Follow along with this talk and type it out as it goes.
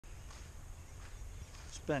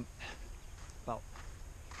spent about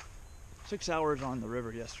 6 hours on the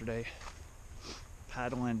river yesterday,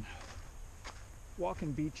 paddling,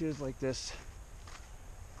 walking beaches like this,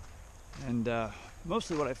 and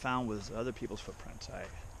mostly what I found was other people's footprints. I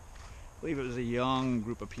believe it was a young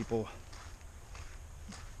group of people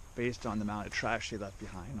based on the amount of trash they left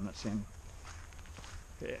behind. I'm not saying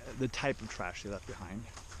the type of trash they left behind.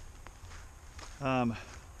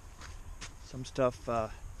 Some stuff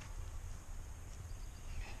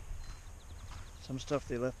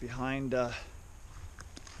they left behind was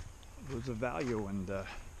of value, and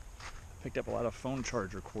picked up a lot of phone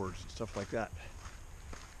charger cords and stuff like that.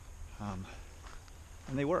 And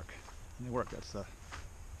they work. That's the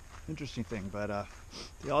interesting thing. But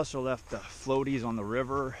they also left the floaties on the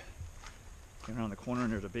river. Came around the corner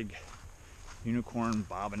and there's a big unicorn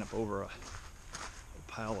bobbing up over a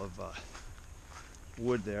pile of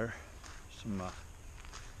wood there. Some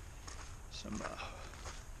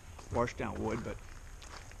washed down wood. But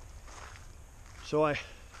so I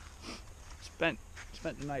spent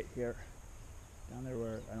the night here down there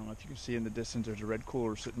where, I don't know if you can see in the distance, there's a red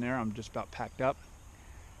cooler sitting there. I'm just about packed up.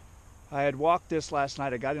 I had walked this last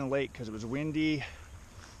night. I got in late because it was windy.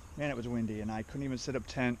 Man, it was windy, and I couldn't even set up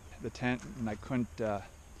the tent, and I couldn't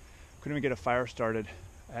even get a fire started.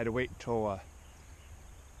 I had to wait until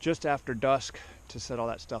just after dusk to set all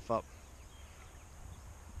that stuff up.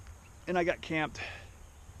 And I got camped.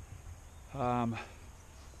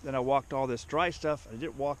 Then I walked all this dry stuff. I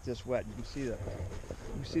didn't walk this wet. You can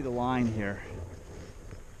see the line here,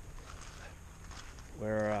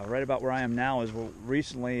 where right about where I am now is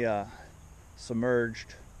recently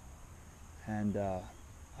submerged, and I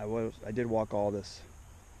did walk all this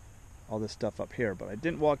stuff up here, but I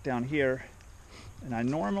didn't walk down here. And I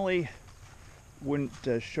normally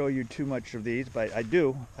wouldn't show you too much of these, but I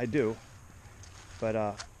do.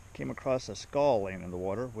 But came across a skull laying in the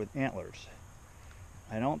water with antlers.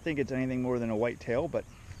 I don't think it's anything more than a whitetail, but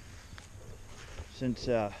since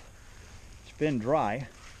it's been dry,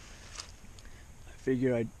 I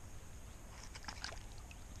figured I'd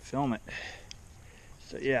film it.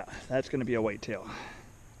 So yeah, that's going to be a whitetail.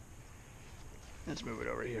 Let's move it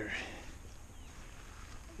over here.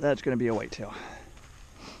 That's going to be a whitetail.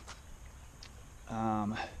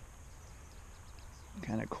 Kind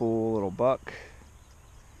of cool little buck.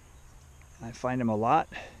 I find him a lot,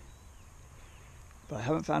 but I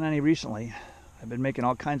haven't found any recently. I've been making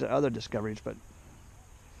all kinds of other discoveries, but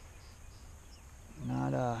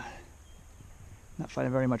not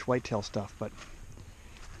finding very much whitetail stuff. But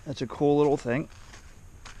that's a cool little thing,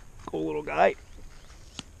 cool little guy.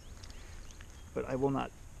 But I will not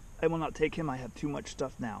take him. I have too much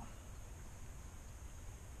stuff now,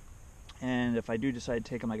 and if I do decide to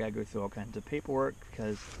take him, I gotta go through all kinds of paperwork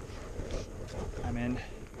because I'm in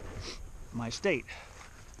my state.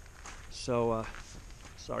 So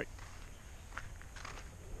sorry.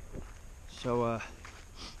 So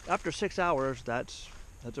after 6 hours, that's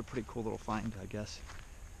a pretty cool little find, I guess.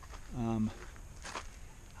 I'm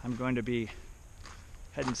going to be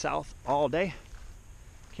heading south all day,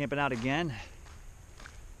 camping out again,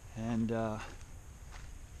 and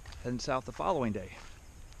heading south the following day.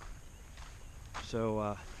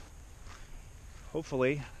 So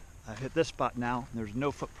hopefully I hit this spot now. There's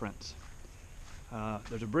no footprints.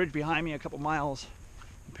 There's a bridge behind me a couple miles.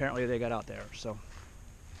 Apparently they got out there. So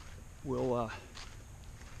we're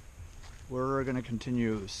going to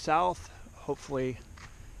continue south. Hopefully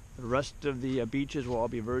the rest of the beaches will all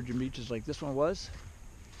be virgin beaches like this one was,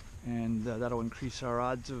 and that'll increase our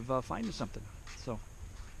odds of finding something. So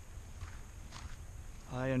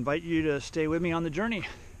I invite you to stay with me on the journey.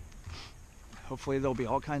 Hopefully there'll be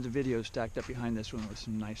all kinds of videos stacked up behind this one with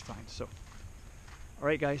some nice finds. So, all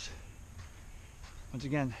right, guys. Once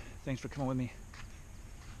again, thanks for coming with me.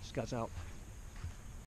 Scott's out.